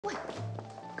喂，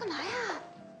干嘛呀？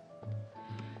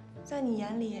在你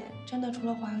眼里，真的除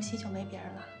了华游戏就没别人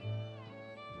了？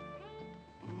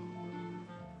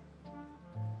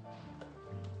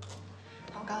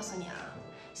我告诉你啊，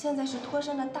现在是脱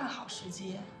身的大好时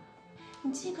机。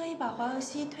你既可以把华游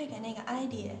戏退给那个艾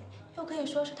迪，又可以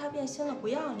说是他变心了不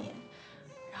要你，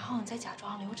然后你再假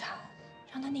装流产，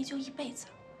让他内疚一辈子，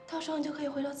到时候你就可以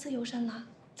回到自由身了，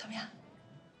怎么样？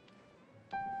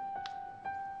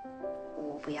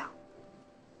我不要。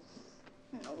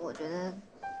我觉得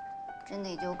这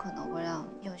内疚可能会让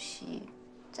佑希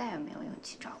再也没有勇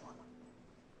气找我了。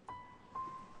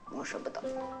我舍不得。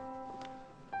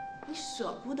你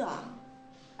舍不得？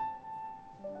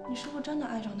你是不是真的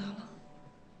爱上他了？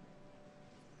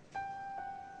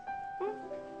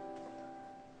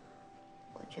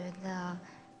我觉得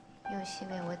佑希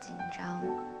为我紧张、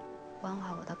关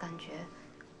怀我的感觉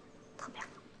特别好。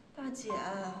大姐，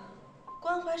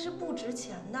关怀是不值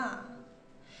钱的。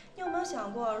你有没有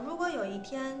想过，如果有一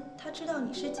天他知道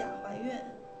你是假怀孕，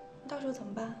你到时候怎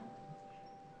么办？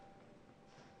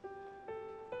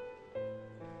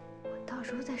我到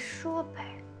时候再说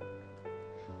呗。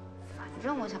反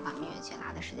正我想把蜜月期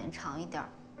拉的时间长一点。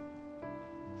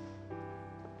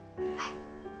哎，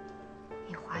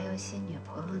以华游戏女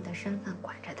朋友的身份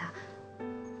管着他，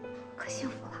可幸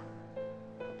福了。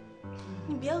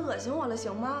你别恶心我了，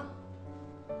行吗？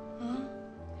啊，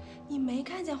你没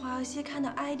看见华游戏看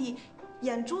到艾迪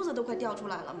眼珠子都快掉出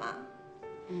来了吗？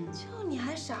就你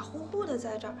还傻乎乎的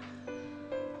在这儿，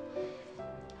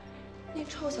那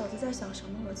臭小子在想什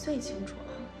么我最清楚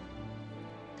了。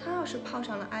他要是泡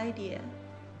上了艾迪，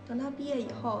等他毕业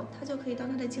以后，他就可以当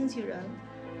他的经纪人，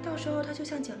到时候他就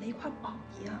像捡了一块宝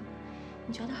一样。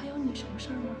你觉得还有你什么事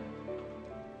儿吗？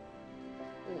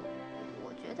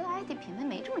我觉得艾迪品味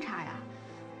没这么差呀，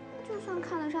就算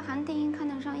看得上韩丁，看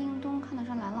得上应东，看得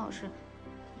上蓝老师，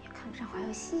也看不上华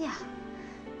游戏呀。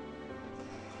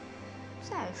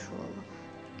再说了，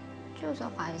就算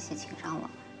华游戏情上了，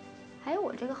还有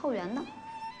我这个后援呢。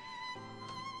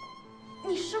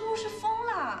你是不是疯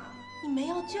了？你没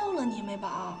药救了你，美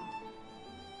宝。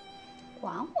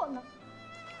管我呢。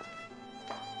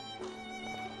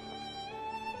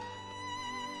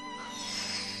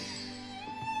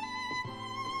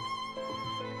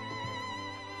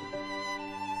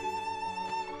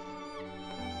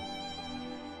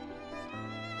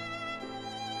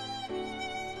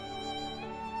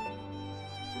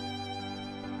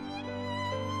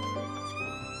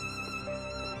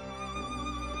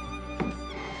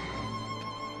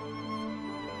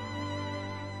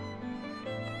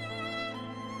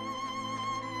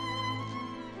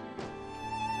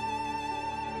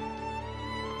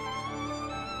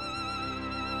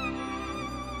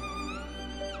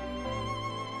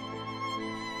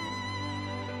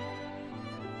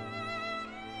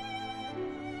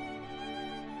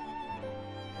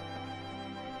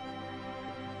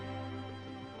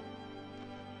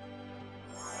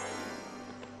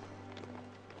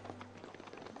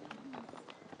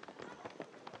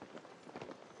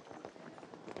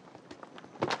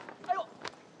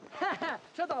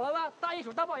车倒了吧？大艺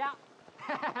术大龅牙。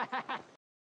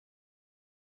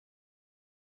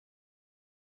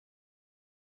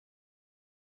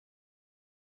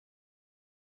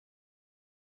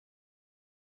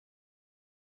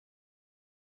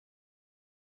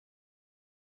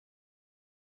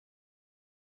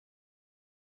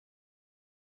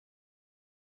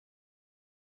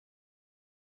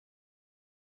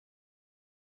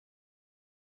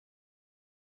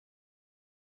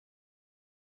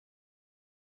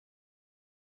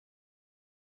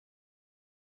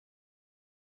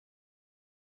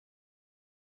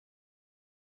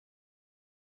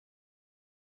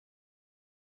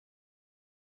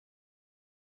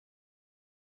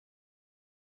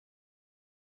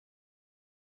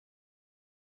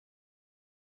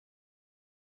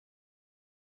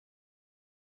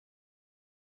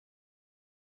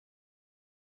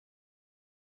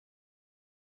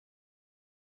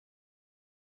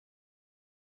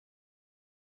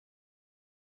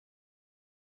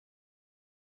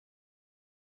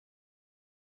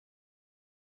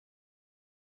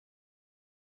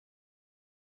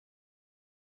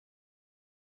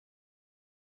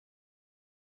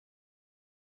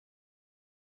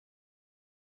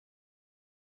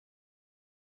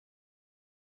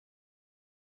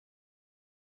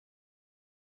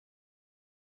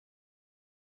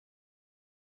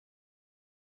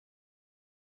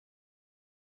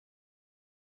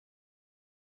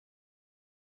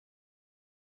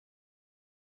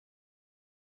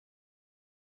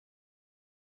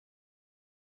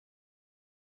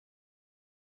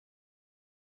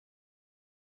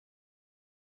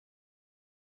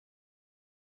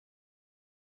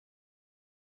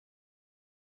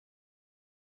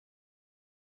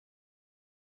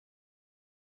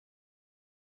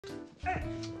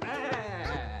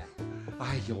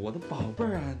哎呦，我的宝贝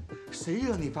儿啊，谁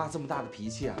惹你发这么大的脾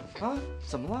气啊？啊，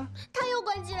怎么了？他又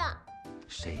关机了。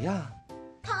谁呀？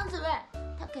汤子睿，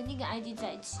他肯定跟 ID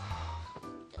在一起。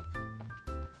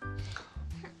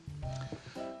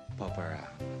宝贝儿啊，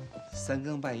三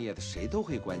更半夜的谁都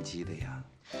会关机的呀。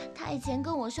他以前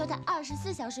跟我说他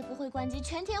24小时不会关机，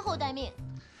全天候待命。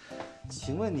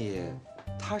请问你，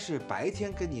他是白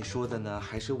天跟你说的呢，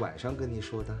还是晚上跟你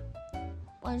说的？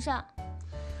晚上。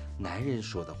男人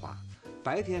说的话，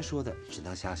白天说的只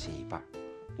能相信一半，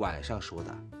晚上说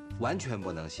的完全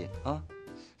不能信啊！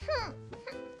哼，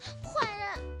坏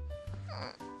人！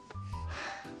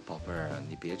宝贝儿，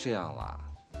你别这样了，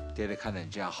爹爹看到你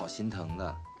这样好心疼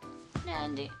的。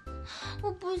Daddy，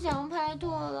我不想拍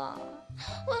拖了。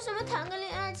为什么谈个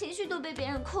恋爱情绪都被别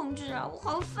人控制啊？我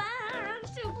好烦啊，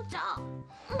睡不着。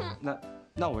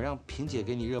那我让萍姐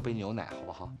给你热杯牛奶好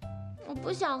不好？我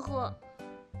不想喝。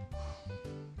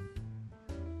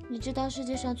你知道世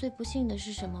界上最不幸的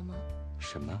是什么吗？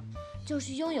什么？就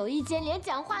是拥有一间连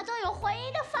讲话都有回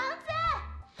音的房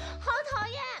子，好讨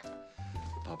厌！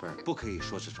宝贝儿，不可以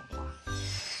说这种话。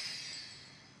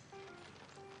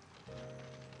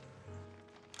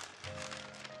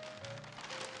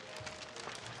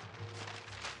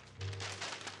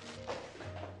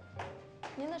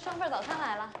您的双份早餐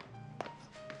来了。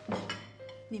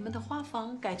你们的花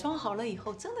房改装好了以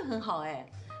后真的很好哎，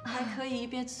还可以一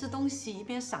边吃东西一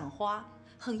边赏花，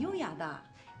很优雅的。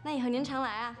那以后您常来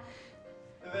啊。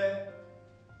薇薇，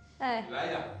哎，来一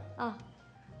点。哦，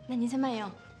那您先慢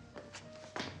用。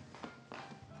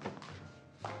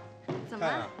怎么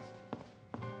了？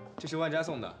这是万佳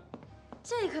送的。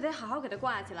这可得好好给它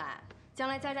挂起来，将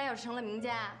来佳佳要是成了名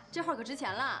家，这画可值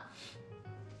钱了。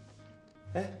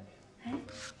哎，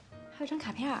还有张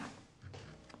卡片儿。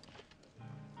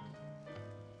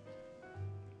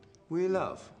We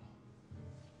love，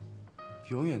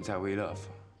 永远在 We love。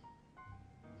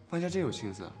万佳真有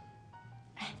心思。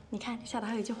哎，你看这下头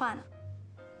还有一句话呢：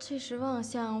这是望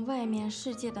向外面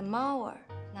世界的猫儿，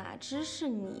哪知是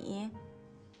你，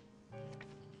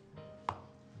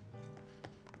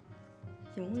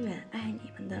永远爱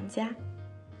你们的家。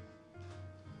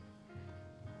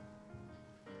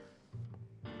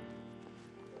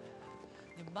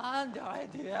你慢点，爱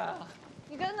迪。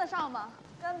你跟得上吗？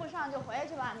跟不上就回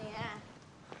去吧你。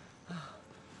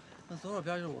那左手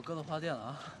边就是我哥的花店了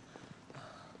啊。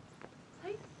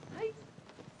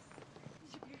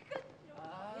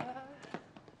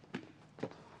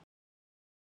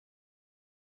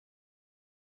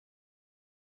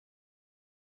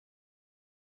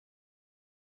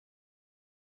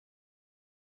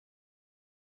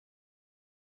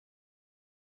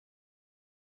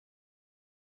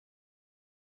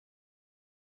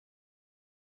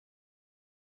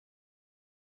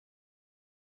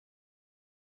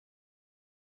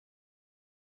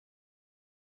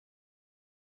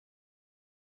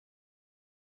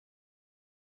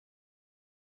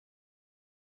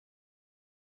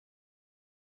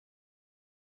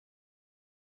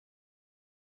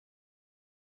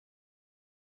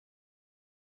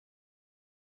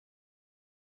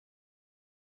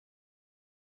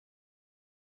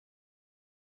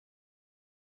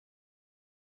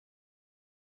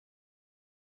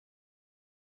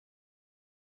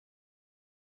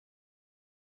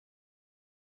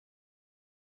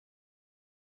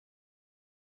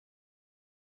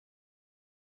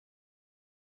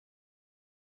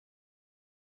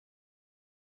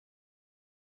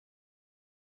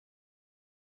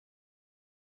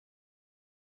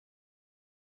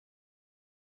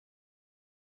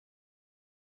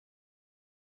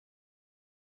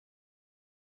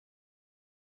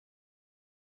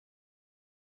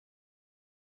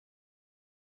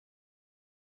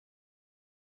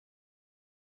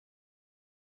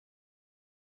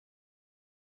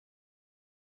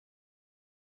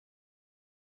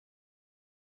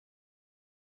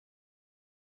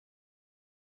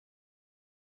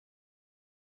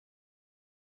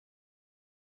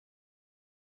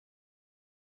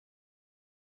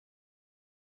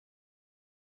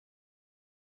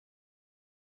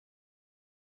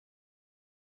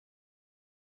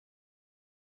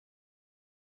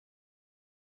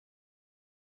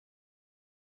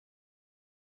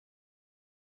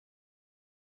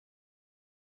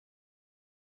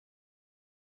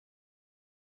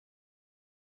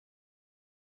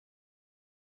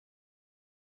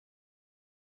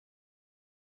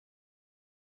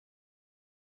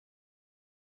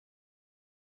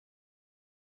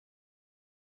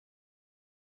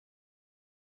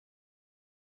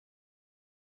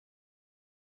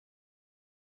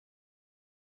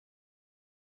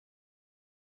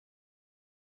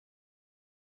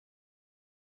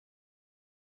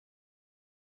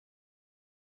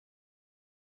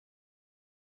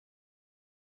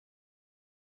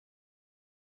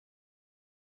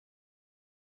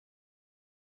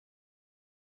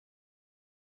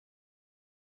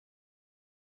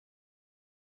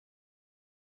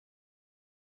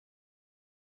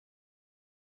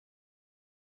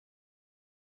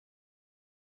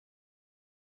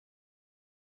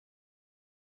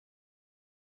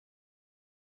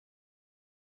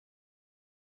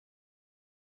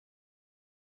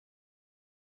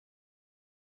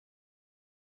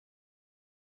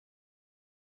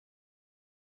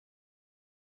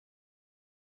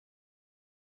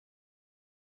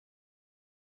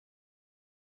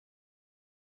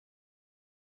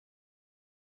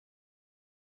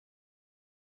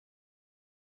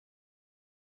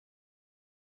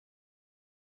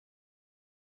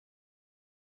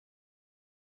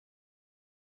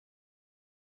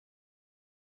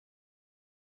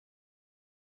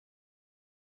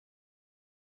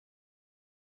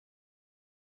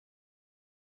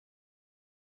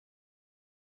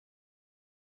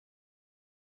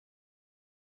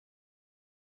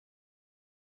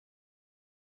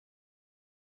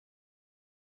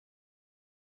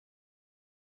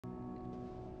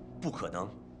不可能。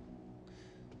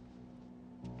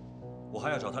我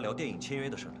还要找他聊电影签约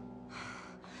的事呢。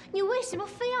你为什么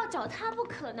非要找他不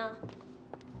可呢？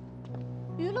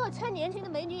娱乐圈年轻的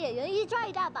美女演员一抓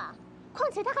一大把，况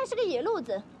且他还是个野路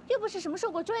子，又不是什么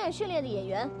受过专业训练的演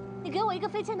员。你给我一个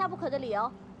非签他不可的理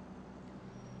由。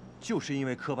就是因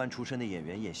为科班出身的演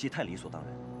员演戏太理所当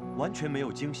然，完全没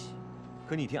有惊喜。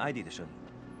可你听艾迪的声音，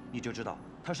你就知道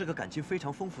他是个感情非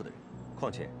常丰富的人。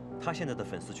况且他现在的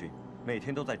粉丝群每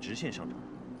天都在直线上涨，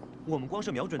我们光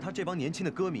是瞄准他这帮年轻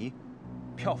的歌迷，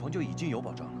票房就已经有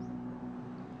保障了。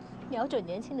瞄准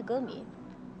年轻的歌迷，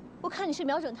我看你是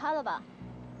瞄准他了吧？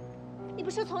你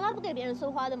不是从来不给别人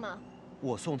送花的吗？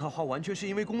我送他花完全是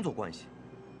因为工作关系。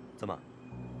怎么，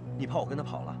你怕我跟他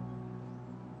跑了？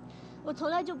我从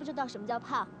来就不知道什么叫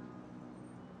怕。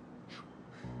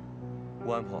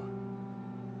吴安婆，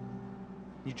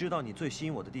你知道你最吸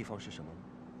引我的地方是什么吗？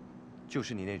就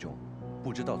是你那种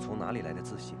不知道从哪里来的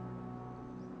自信，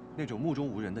那种目中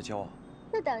无人的骄傲。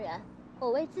那当然，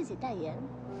我为自己代言。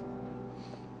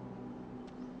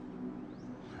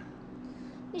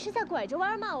你是在拐着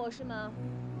弯骂我是吗？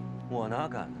我哪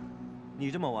敢呢？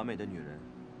你这么完美的女人，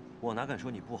我哪敢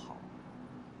说你不好？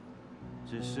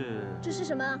只是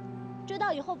什么？追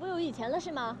到以后不如以前了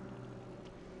是吗？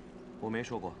我没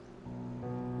说过，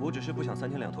我只是不想3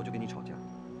天2头就跟你吵架，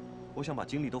我想把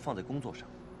精力都放在工作上。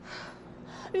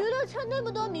娱乐圈那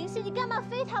么多明星，你干嘛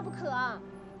非他不可啊？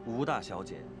吴大小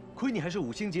姐，亏你还是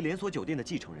5星级连锁酒店的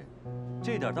继承人，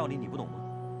这点道理你不懂吗？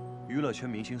娱乐圈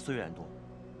明星虽然多，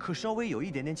可稍微有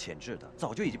一点点潜质的，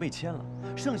早就已经被签了，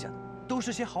剩下的都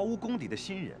是些毫无功底的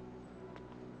新人。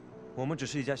我们只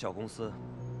是一家小公司，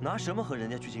拿什么和人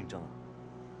家去竞争啊？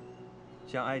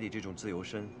像艾迪这种自由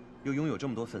身，又拥有这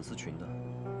么多粉丝群的，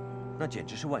那简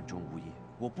直是万中无一。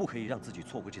我不可以让自己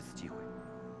错过这次机会。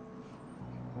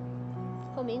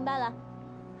我明白了。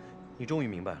你终于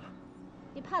明白了。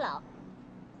你怕老？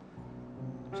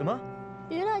什么？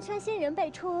娱乐圈新人辈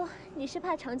出，你是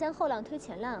怕长江后浪推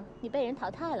前浪，你被人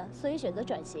淘汰了，所以选择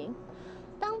转型。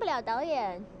当不了导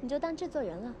演，你就当制作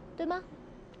人了，对吗？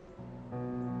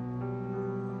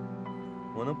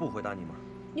我能不回答你吗？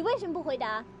你为什么不回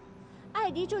答？艾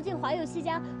迪住进华佑熙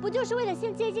家，不就是为了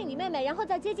先接近你妹妹，然后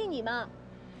再接近你吗？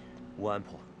吴安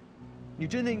婆，你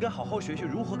真的应该好好学学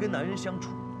如何跟男人相处。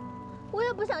我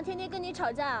也不想天天跟你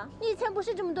吵架，你以前不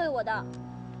是这么对我的。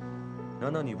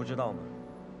难道你不知道吗？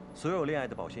所有恋爱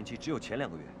的保鲜期只有前2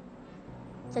个月。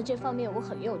在这方面我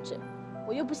很幼稚，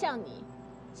我又不像你，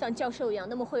像教授一样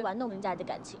那么会玩弄人家的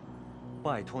感情。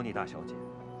拜托你，大小姐，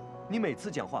你每次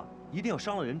讲话一定要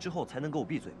伤了人之后才能给我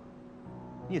闭嘴吗？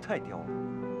你也太刁了。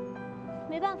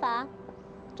没办法，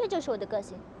这就是我的个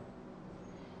性。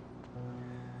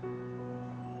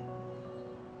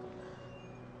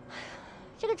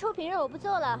这个出品日我不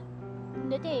做了，你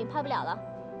的电影拍不了了。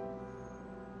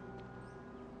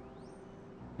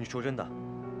你说真的？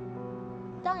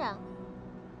当然，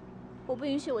我不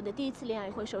允许我的第一次恋爱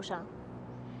会受伤。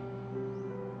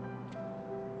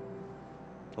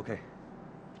OK，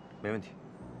 没问题。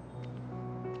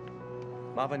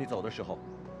麻烦你走的时候，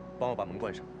帮我把门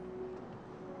关上。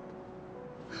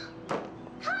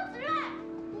康子睿，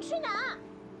你去哪？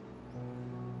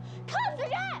康子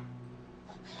睿！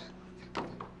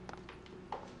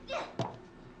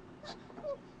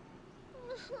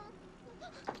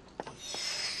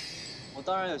我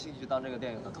当然有兴趣当这个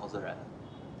电影的投资人。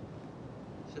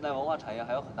现在文化产业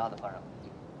还有很大的发展空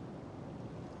间。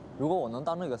如果我能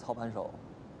当这个操盘手，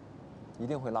一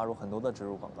定会拉入很多的植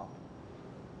入广告。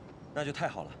那就太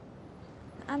好了。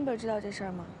Amber 知道这事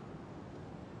儿吗？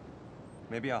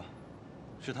没必要，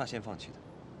是他先放弃的。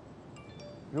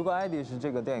如果艾迪是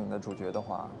这个电影的主角的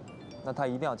话，那他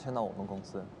一定要签到我们公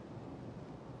司。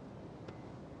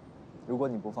如果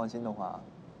你不放心的话，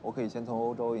我可以先从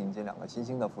欧洲引进2个新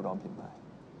兴的服装品牌，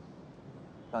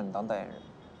让你当代言人。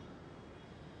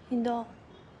运动，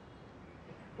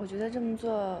我觉得这么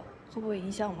做会不会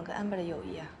影响我们跟 Amber 的友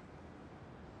谊啊？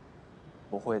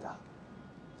不会的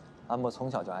，Amber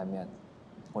从小就爱面子，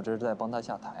我这是在帮他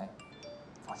下台。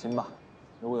放心吧，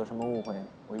如果有什么误会，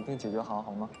我一定解决好，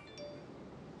好吗？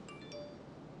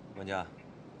管家，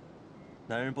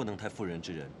男人不能太妇人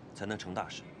之仁，才能成大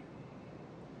事。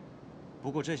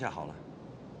不过这下好了，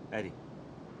艾迪，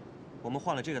我们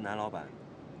换了这个男老板，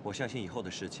我相信以后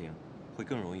的事情会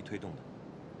更容易推动的。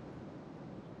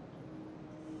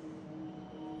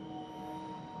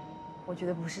我觉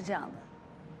得不是这样的。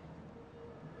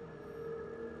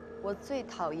我最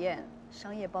讨厌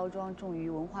商业包装重于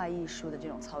文化艺术的这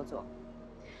种操作。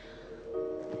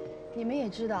你们也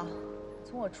知道，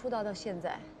从我出道到现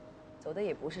在，走的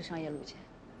也不是商业路线，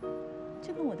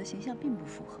这跟我的形象并不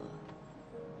符合。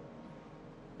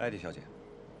艾迪小姐，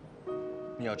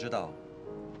你要知道，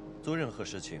做任何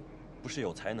事情不是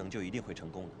有才能就一定会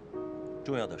成功的，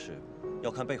重要的是要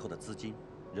看背后的资金、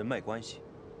人脉关系，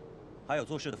还有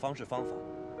做事的方式方法。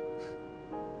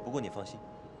不过你放心，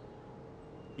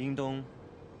英东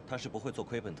他是不会做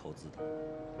亏本投资的。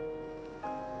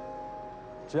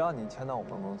只要你签到我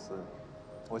们公司，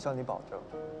我向你保证，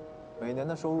每年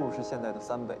的收入是现在的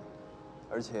3倍，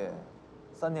而且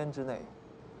3年之内，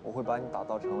我会把你打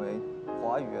造成为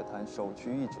华语乐坛首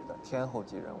屈一指的天后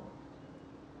级人物。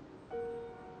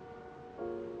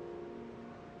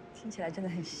听起来真的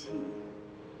很吸引。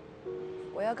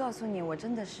我要告诉你，我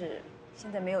真的是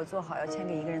现在没有做好要签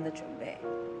给一个人的准备。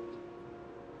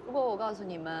如果我告诉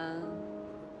你们，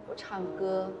我唱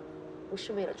歌不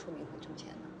是为了出名和挣钱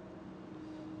的。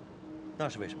那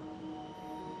是为什么？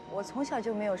我从小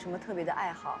就没有什么特别的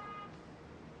爱好，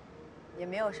也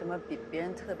没有什么比别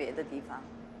人特别的地方。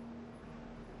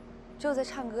只有在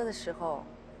唱歌的时候，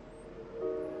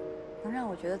能让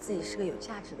我觉得自己是个有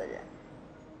价值的人。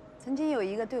曾经有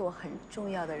一个对我很重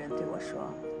要的人对我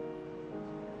说：“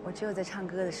我只有在唱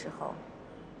歌的时候，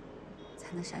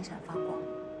才能闪闪发光。”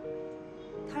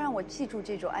他让我记住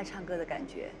这种爱唱歌的感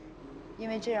觉，因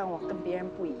为这让我跟别人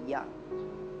不一样。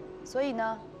所以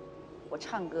呢，我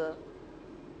唱歌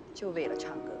就为了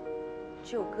唱歌，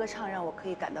只有歌唱让我可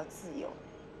以感到自由，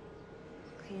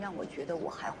可以让我觉得我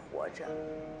还活着，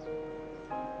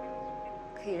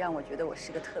可以让我觉得我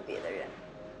是个特别的人。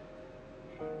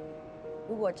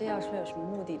如果真要说有什么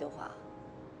目的的话，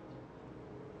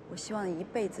我希望一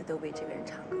辈子都为这个人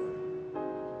唱歌。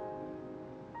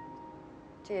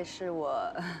这也是我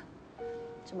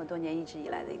这么多年一直以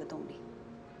来的一个动力。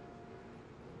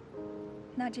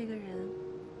那这个人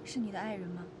是你的爱人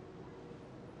吗？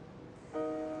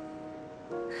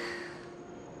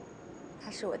他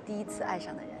是我第一次爱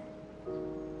上的人。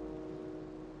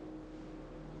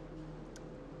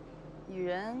女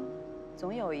人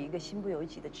总有一个身不由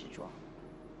己的执着，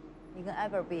你跟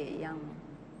Ever 不也一样吗？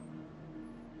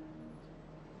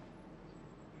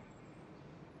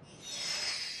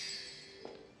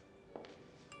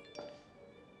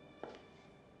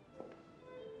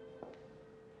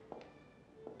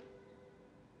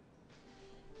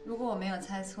如果我没有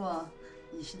猜错，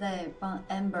你是在帮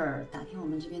Amber 打听我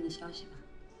们这边的消息吧？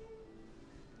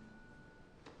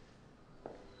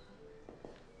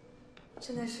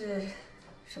真的是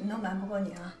什么都瞒不过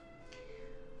你啊！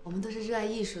我们都是热爱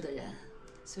艺术的人，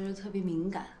所以说特别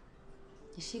敏感。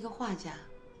你是一个画家，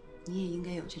你也应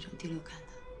该有这种第六感的。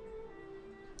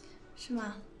是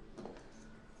吗？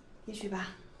也许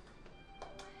吧。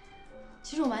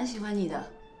其实我蛮喜欢你的，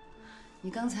你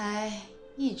刚才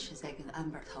一直在跟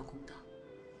Amber 讨公道。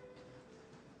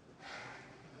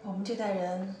我们这代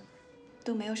人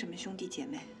都没有什么兄弟姐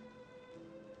妹，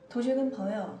同学跟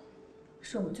朋友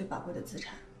是我们最宝贵的资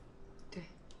产。对，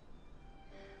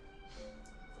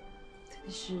特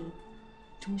别是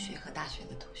中学和大学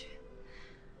的同学，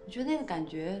我觉得那个感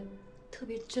觉特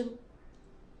别真。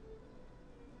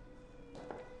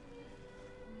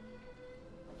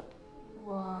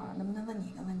我能不能问你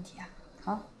一个问题啊？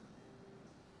好。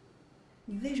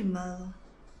你为什么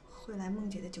会来梦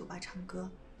姐的酒吧唱歌，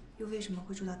又为什么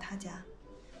会住到她家？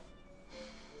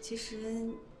其实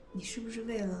你是不是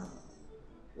为了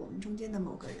我们中间的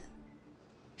某个人？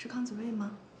是康子睿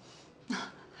吗？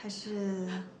还是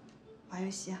玩游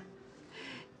戏啊？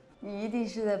你一定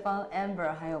是在帮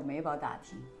Amber 还有美宝打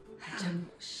听，还真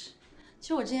不是。其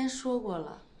实我之前说过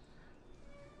了，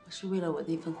我是为了我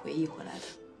那份回忆回来的。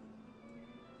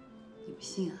你不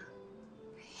信啊？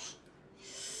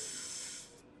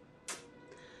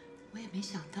我也没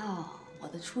想到我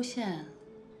的出现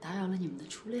打扰了你们的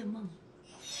初恋梦。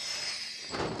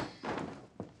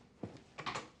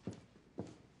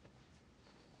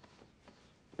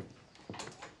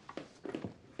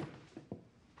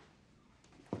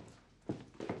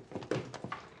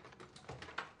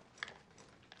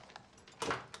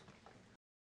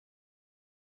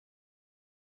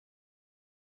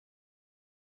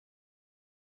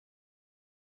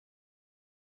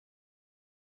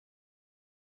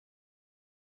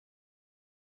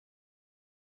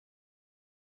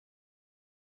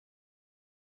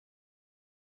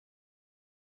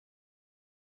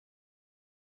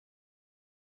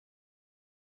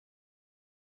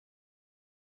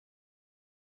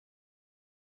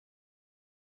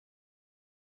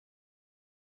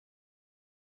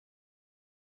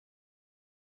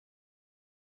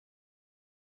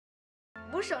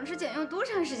我省吃俭用多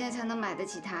长时间才能买得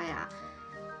起它呀？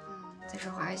再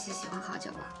说华儿媳喜欢好酒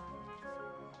了，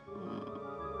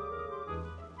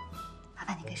麻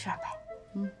烦你给12杯。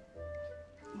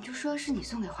你就说是你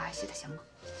送给华儿熙的，行吗？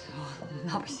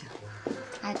那不行。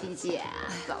艾迪姐，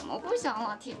怎么不行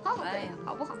了？挺好的呀，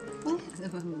好不好？那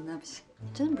不行，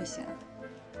真不行。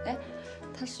哎，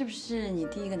他是不是你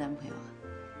第一个男朋友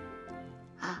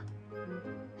啊？啊？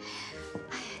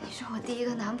哎呀，你说我第一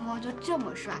个男朋友就这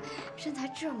么帅，身材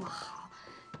这么好，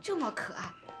这么可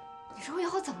爱，你说我以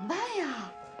后怎么办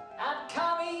呀 ？I'm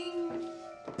coming。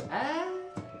哎，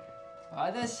我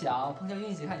还在想碰巧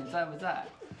运气，看你在不在。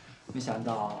没想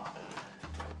到，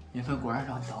缘分果然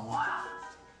让你等我呀。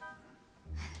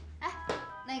哎，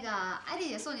那个艾迪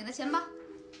姐送你的钱包，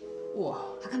哇，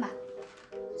好看吧？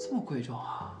这么贵重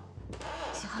啊！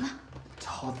喜欢吗？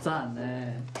超赞呢！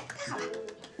太好了，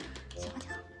喜欢就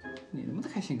好。你那么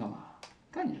开心干嘛？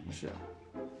干你什么事啊？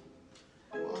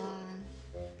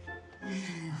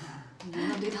你能不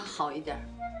能对他好一点？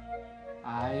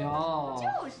哎呦，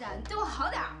就是啊，你对我好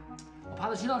点儿。我怕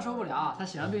他心脏受不了，他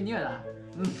喜欢被虐的。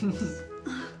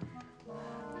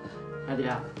艾迪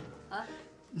啊，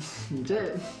你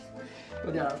这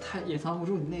有点太隐藏不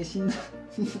住你内心的。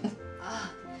啊，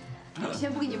我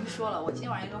先不跟你们说了，我今天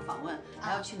晚上有个访问，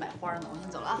还要去买花呢，我先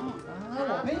走了啊。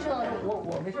我没事，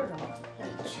我没事就好。你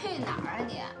去哪儿啊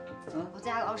你？我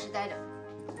在家老实待着。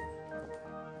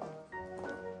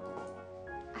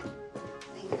哎，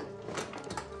那个，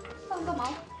帮个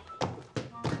忙，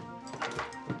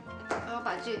帮我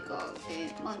把这个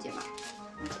给梦姐吧。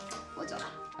我走了。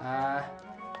哎，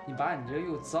你把你这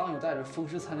又脏又带着风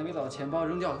湿残留味道的钱包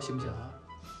扔掉行不行啊？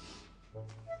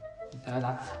来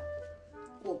拿拿。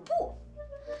我不，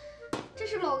这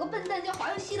是某个笨蛋叫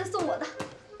华佑熙的送我的，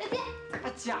再见。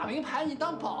假名牌你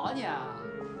当宝啊你？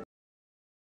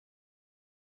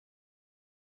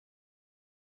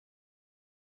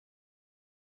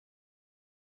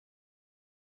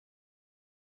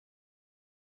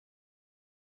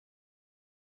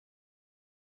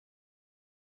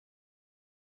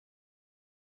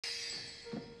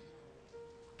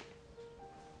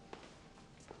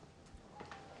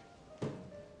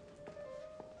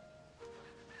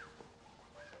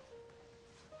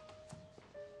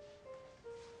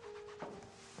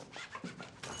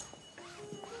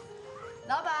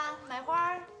老板，买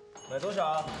花儿。买多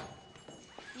少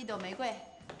？1朵玫瑰。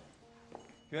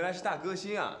原来是大歌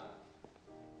星啊！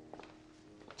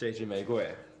这支玫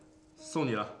瑰送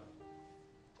你了。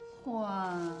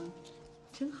哇，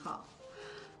真好！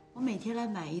我每天来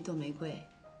买1朵玫瑰，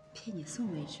骗你送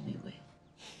我1支玫瑰。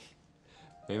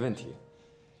没问题，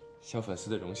小粉丝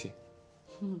的荣幸。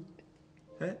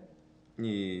哎，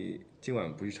你今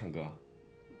晚不去唱歌啊？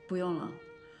不用了，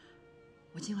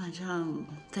我今晚上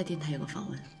在电台有个访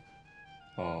问。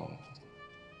哦。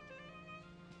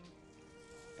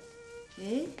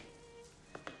哎，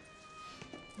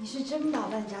你是真把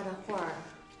万家的画儿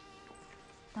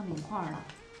当名画了？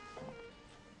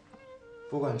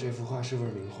不管这幅画是不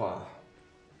是名画，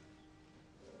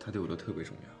它对我都特别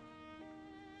重要。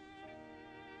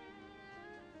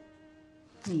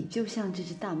你就像这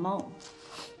只大猫。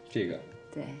这个？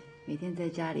对，每天在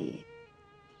家里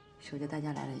守着大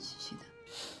家来来去去的。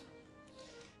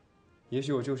也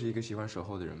许我就是一个喜欢守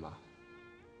候的人吧。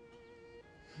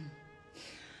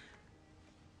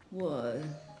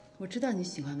我知道你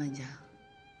喜欢万家，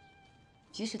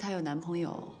即使她有男朋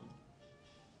友，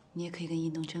你也可以跟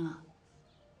殷东真啊。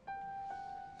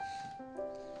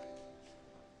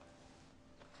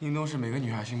殷东是每个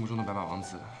女孩心目中的白马王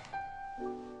子，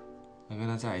能跟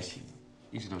他在一起，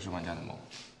一直都是万家的梦。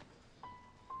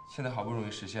现在好不容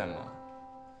易实现了，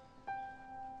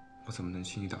我怎么能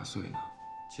轻易打碎呢？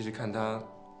其实看他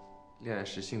恋爱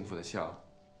时幸福的笑，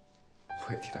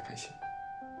我也替他开心。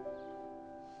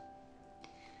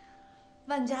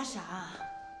万家傻，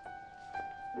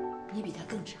你比他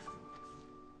更傻。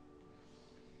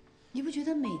你不觉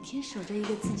得每天守着一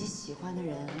个自己喜欢的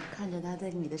人，看着他在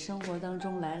你的生活当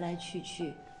中来来去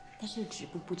去，但是止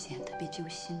步不前，特别揪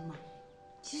心吗？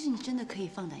其实你真的可以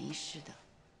放胆一试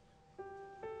的，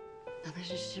哪怕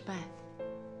是失败，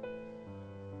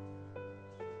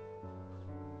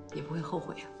也不会后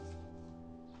悔啊。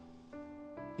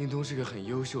殷东是个很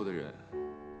优秀的人，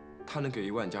他能给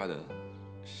予万家的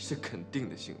是肯定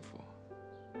的幸福，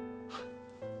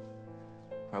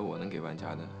而我能给万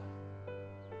家的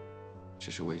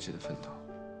只是未知的奋斗。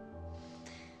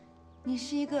你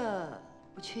是一个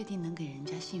不确定能给人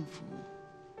家幸福，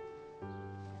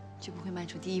就不会迈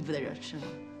出第一步的人，是吗？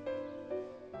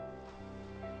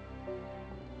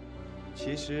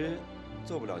其实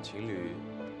做不了情侣，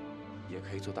也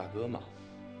可以做大哥嘛。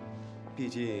毕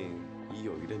竟以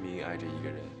友谊的名义爱着一个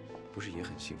人，不是也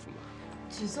很幸福吗？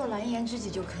只做蓝颜知己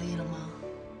就可以了吗？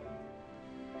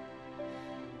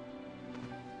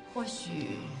或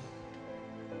许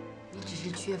你只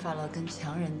是缺乏了跟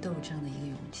强人斗争的一个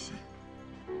勇气。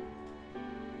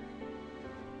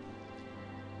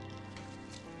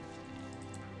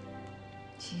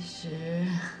其实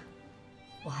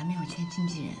我还没有签经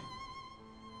纪人，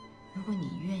如果你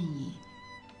愿意，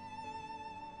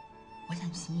我想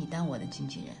请你当我的经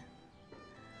纪人，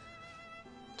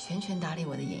全权打理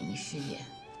我的演艺事业，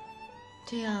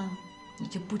这样你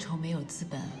就不愁没有资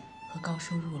本和高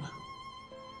收入了，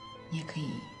你也可以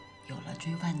有了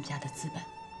追万家的资本。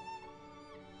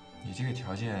你这个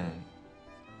条件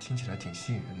听起来挺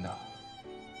吸引人的，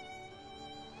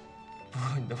不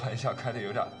过你的玩笑开得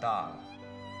有点大了。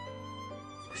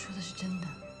我说的是真的，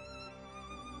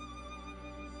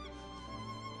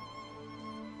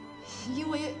因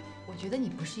为我觉得你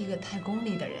不是一个太功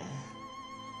利的人。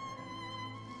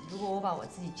如果我把我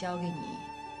自己交给你，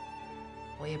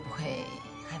我也不会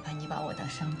害怕你把我当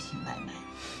商品买卖。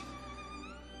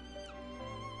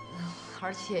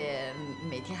而且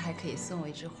每天还可以送我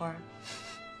一枝花，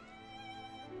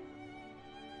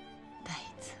呆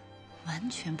子，完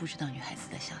全不知道女孩子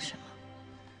在想什么。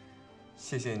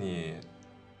谢谢你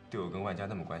对我跟万家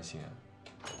那么关心啊。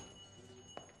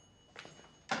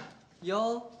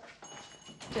哟，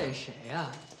这谁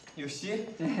呀？有希。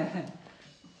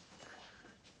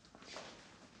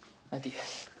阿弟，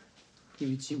因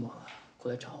为寂寞了，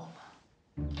过来找我吧。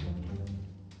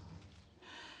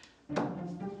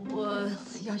我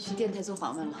要去电台做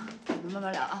访问了，你们慢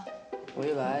慢聊啊。我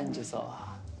一来你就走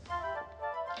啊？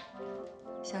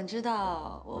想知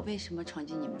道我为什么闯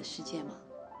进你们的世界吗？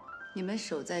你们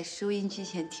守在收音机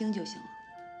前听就行了，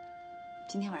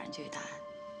今天晚上就有答案。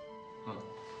嗯。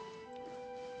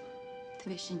特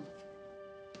别是你。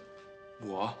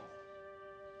我。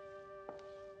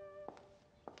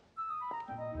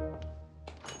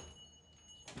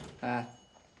哎，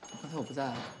刚才我不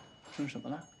在，发生什么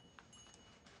了？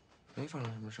没发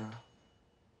生什么事啊。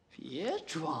别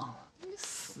装了，你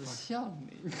死相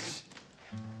你。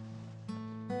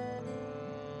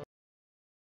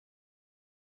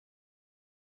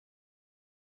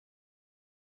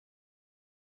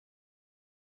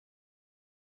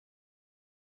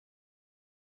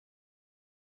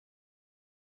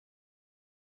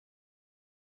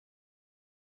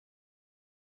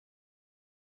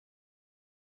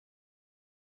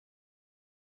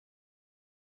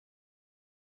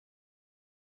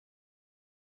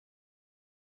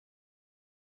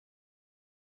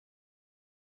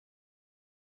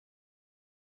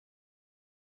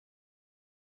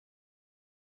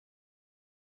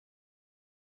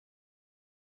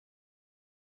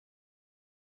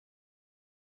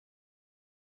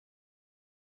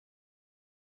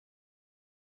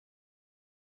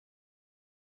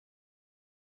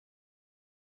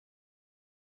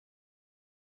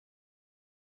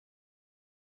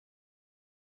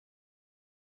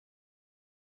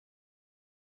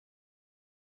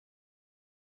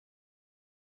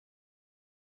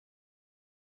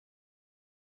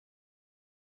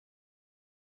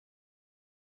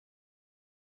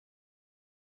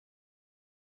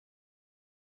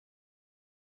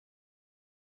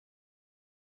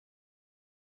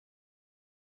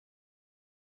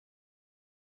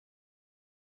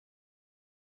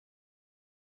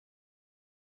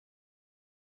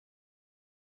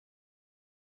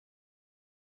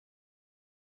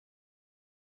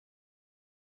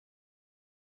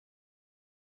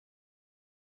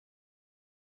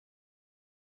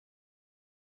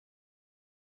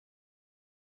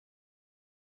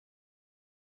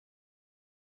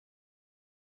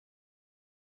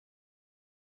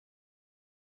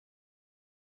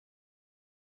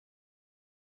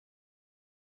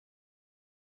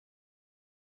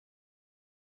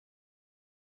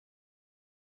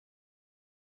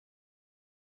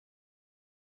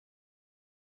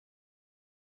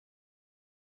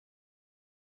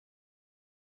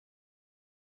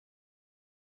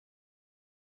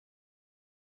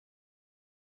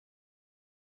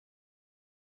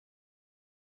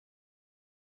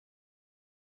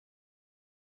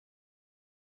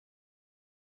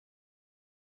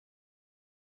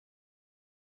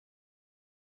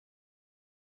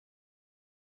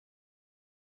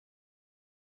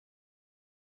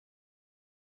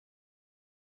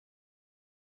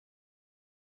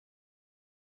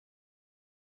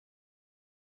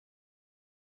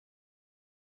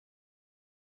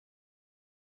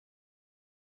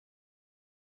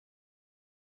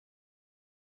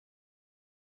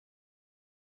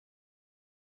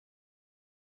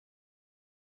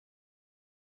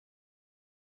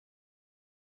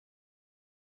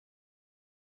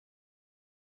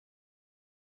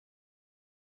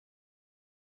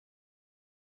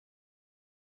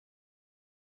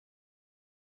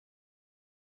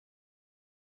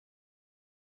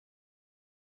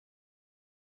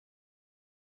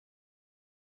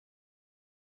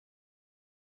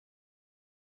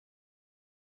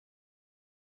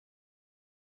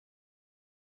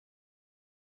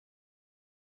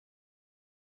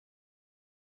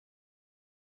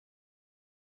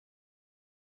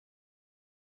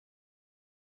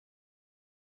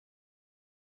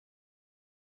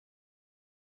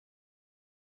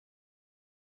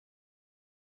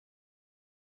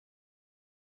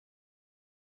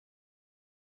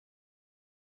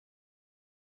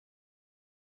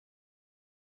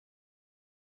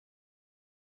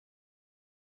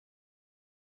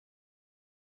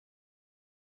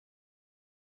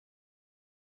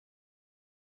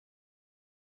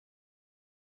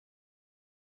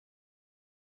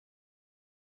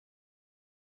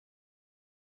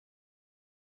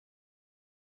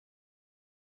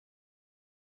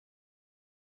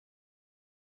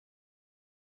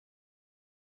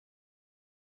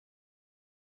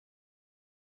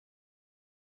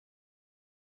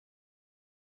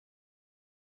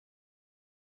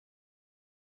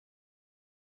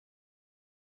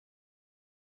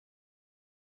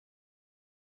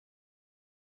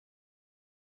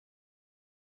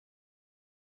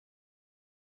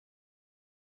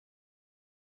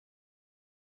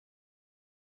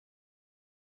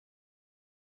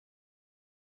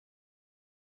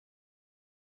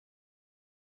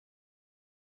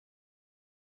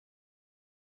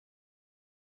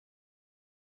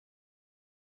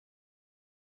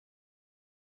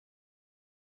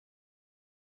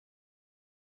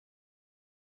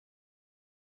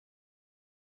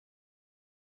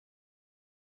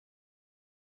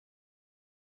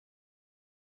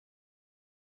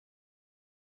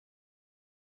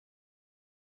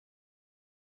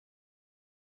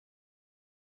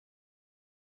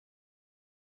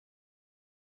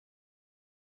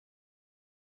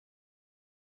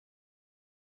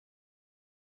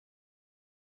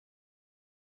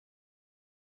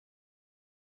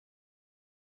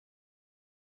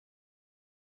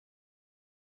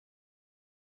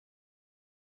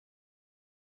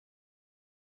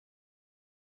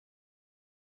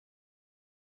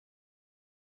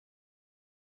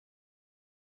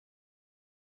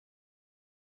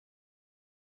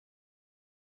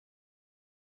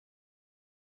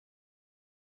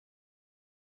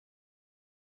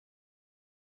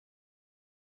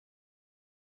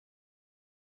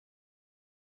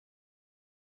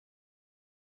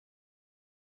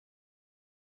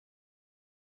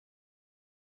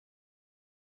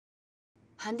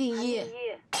韩定一，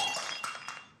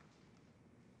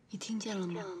你听见了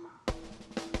吗？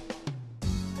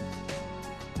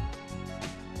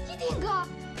一定哥，啊，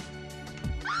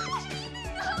是一定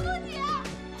哥，梦姐，啊，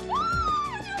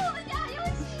这我们家还有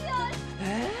戏啊！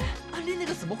哎，暗恋那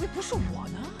个怎么会不是我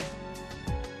呢？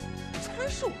竟然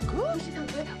是我哥！不是康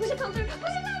主任，不是康主任，不是康主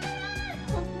任！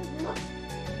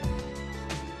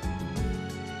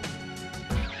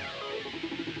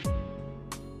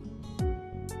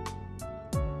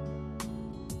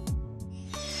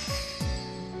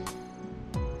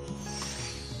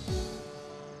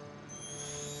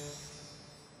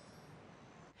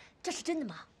这是真的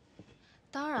吗？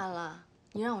当然了，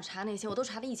你让我查那些，我都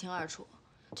查得一清二楚。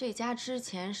这家之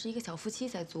前是一个小夫妻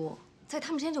在租，在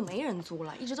他们之间就没人租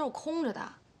了，一直都是空着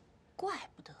的。怪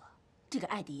不得这个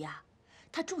艾迪呀，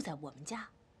他住在我们家，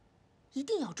一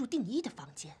定要住定一的房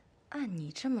间。按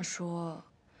你这么说，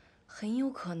很有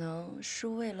可能是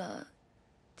为了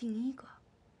定一哥。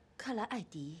看来艾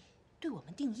迪对我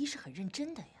们定一是很认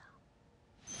真的呀。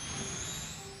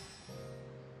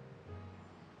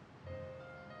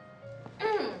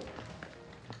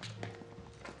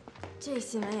这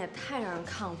新闻也太让人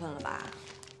亢奋了吧！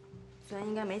昨天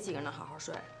应该没几个人能好好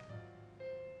睡。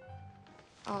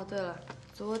哦，对了，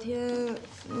昨天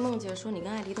梦姐说你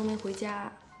跟艾迪都没回家，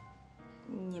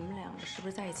你们两个是不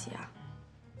是在一起啊？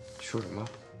你说什么？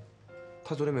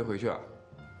他昨天没回去啊？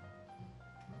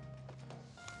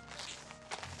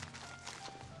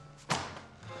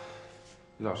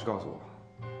你老实告诉我，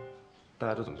大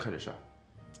家都怎么看这事儿？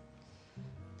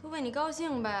都为你高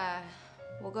兴呗。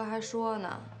我哥还说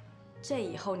呢，这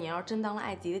以后你要是真当了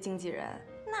艾迪的经纪人，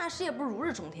那事业不是如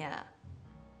日中天。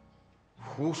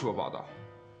胡说八道！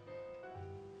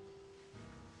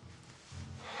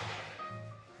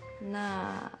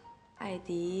那艾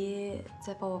迪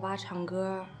在888唱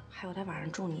歌，还有他晚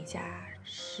上住你家，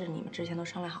是你们之前都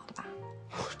商量好的吧？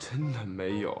我真的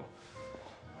没有。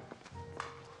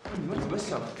你们怎么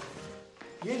想的？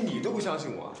连你都不相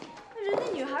信我？人家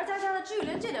女孩家家的，至于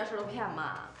连这点事都骗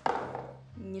吗？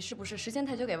你是不是时间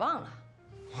太久给忘了？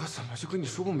我怎么就跟你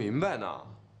说不明白呢？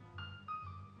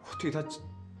我对他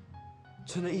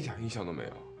真的一点印象都没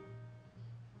有。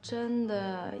真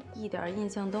的一点印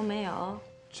象都没有？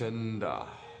真的。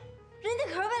人家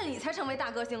可是为了你才成为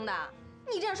大歌星的，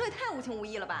你这样说也太无情无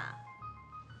义了吧？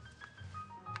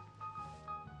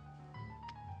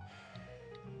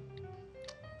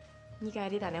你给艾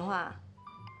迪打电话。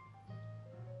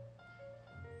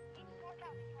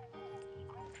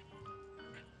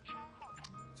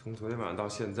从昨天晚上到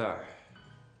现在，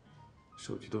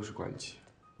手机都是关机。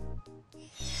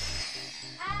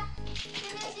哎，今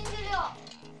天星期六，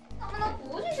能不能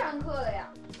不去上课了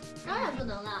呀？当然不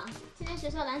能了，今天学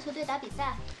校篮球队打比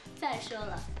赛。再说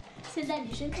了，现在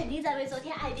女生肯定在为昨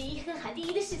天艾迪跟韩定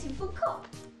一的事情封控。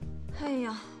哎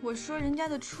呀，我说人家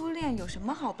的初恋有什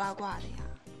么好八卦的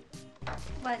呀？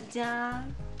万佳，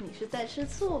你是在吃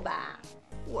醋吧？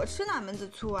我吃哪门子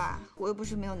醋啊？我又不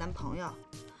是没有男朋友。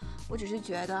我只是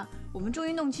觉得，我们终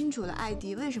于弄清楚了艾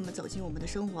迪为什么走进我们的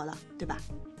生活了，对吧？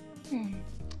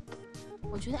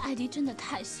我觉得艾迪真的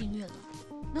太幸运了，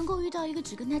能够遇到一个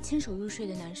只跟他牵手入睡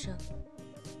的男生。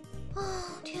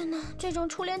啊，天哪，这种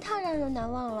初恋太让人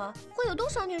难忘了，会有多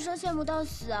少女生羡慕到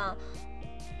死啊！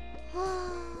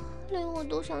啊，连我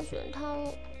都想选他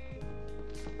了。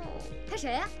他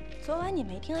谁呀？昨晚你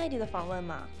没听艾迪的访问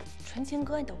吗？纯情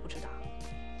歌你都不知道？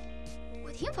我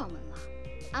听访问了。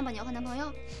阿宝，你要换男朋友？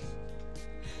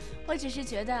我只是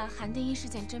觉得韩定一是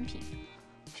件珍品，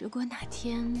如果哪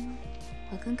天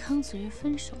我跟康子日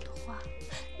分手的话，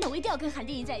那我一定要跟韩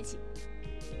定一在一起。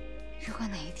如果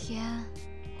哪一天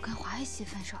我跟华语系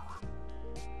分手了，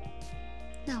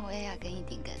那我也要跟一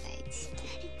丁哥在一起。在一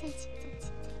起，在一起，在一起。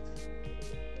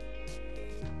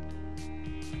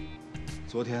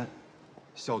昨天，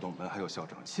校董们还有校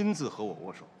长亲自和我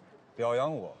握手，表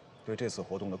扬我对这次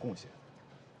活动的贡献。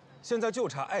现在就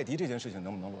差艾迪这件事情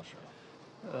能不能落实了。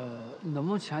能不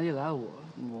能请艾迪来我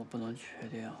不能确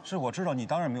定。是我知道你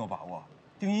当然没有把握，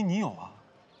定一你有啊，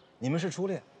你们是初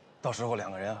恋，到时候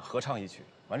两个人合唱一曲，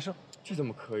完事。这怎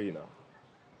么可以呢？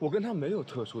我跟他没有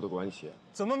特殊的关系。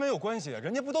怎么没有关系？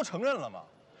人家不都承认了吗？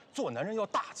做男人要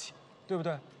大气，对不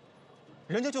对？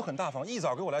人家就很大方，一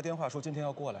早给我来电话说今天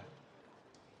要过来。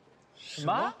什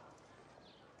么？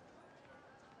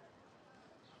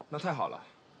那太好了，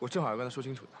我正好要跟他说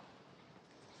清楚呢。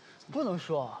不能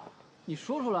说，你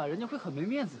说出来人家会很没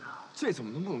面子的。这怎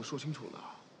么能不能说清楚呢？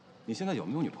你现在有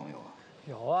没有女朋友啊？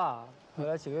有啊，未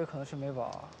来几个月可能是美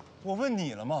宝。我问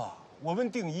你了吗？我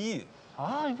问定一。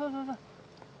啊，你问，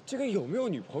这跟有没有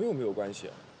女朋友没有关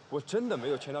系。我真的没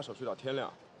有牵他手去到天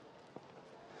亮。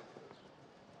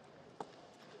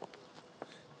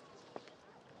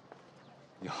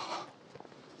你好，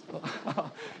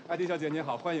艾迪小姐您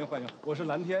好，欢迎欢迎，我是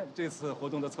蓝天，这次活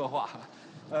动的策划。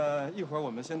一会儿我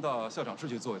们先到校长室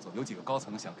去坐一坐，有几个高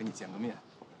层想跟你见个面。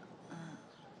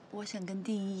我想跟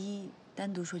丁一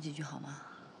单独说几句好吗？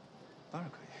当然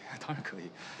可以，当然可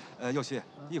以。佑希，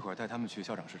一会儿带他们去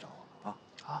校长室找我啊。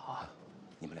好好，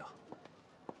你们聊。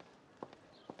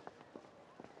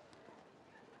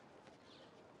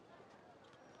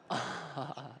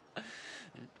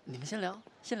你们先聊，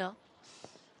先聊。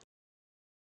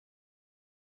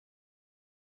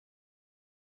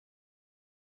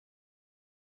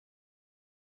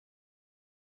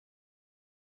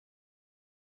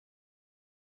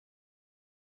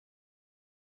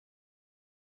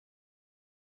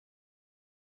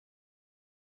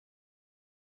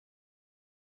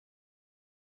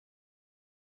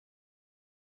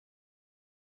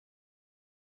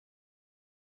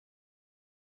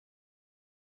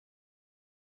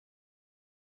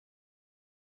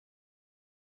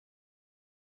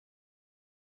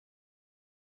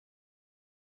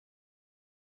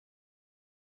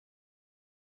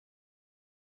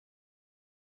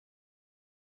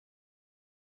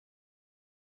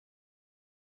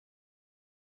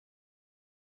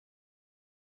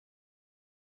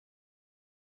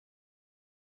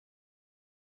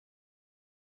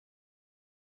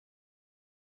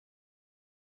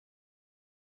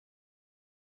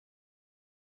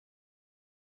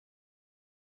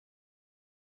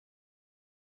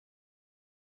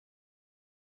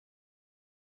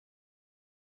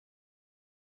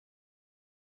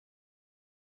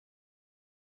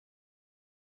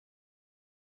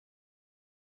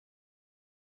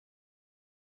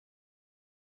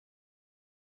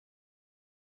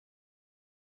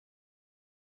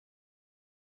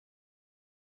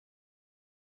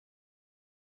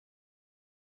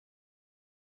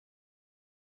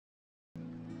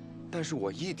但是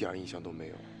我一点印象都没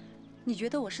有。你觉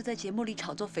得我是在节目里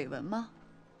炒作绯闻吗？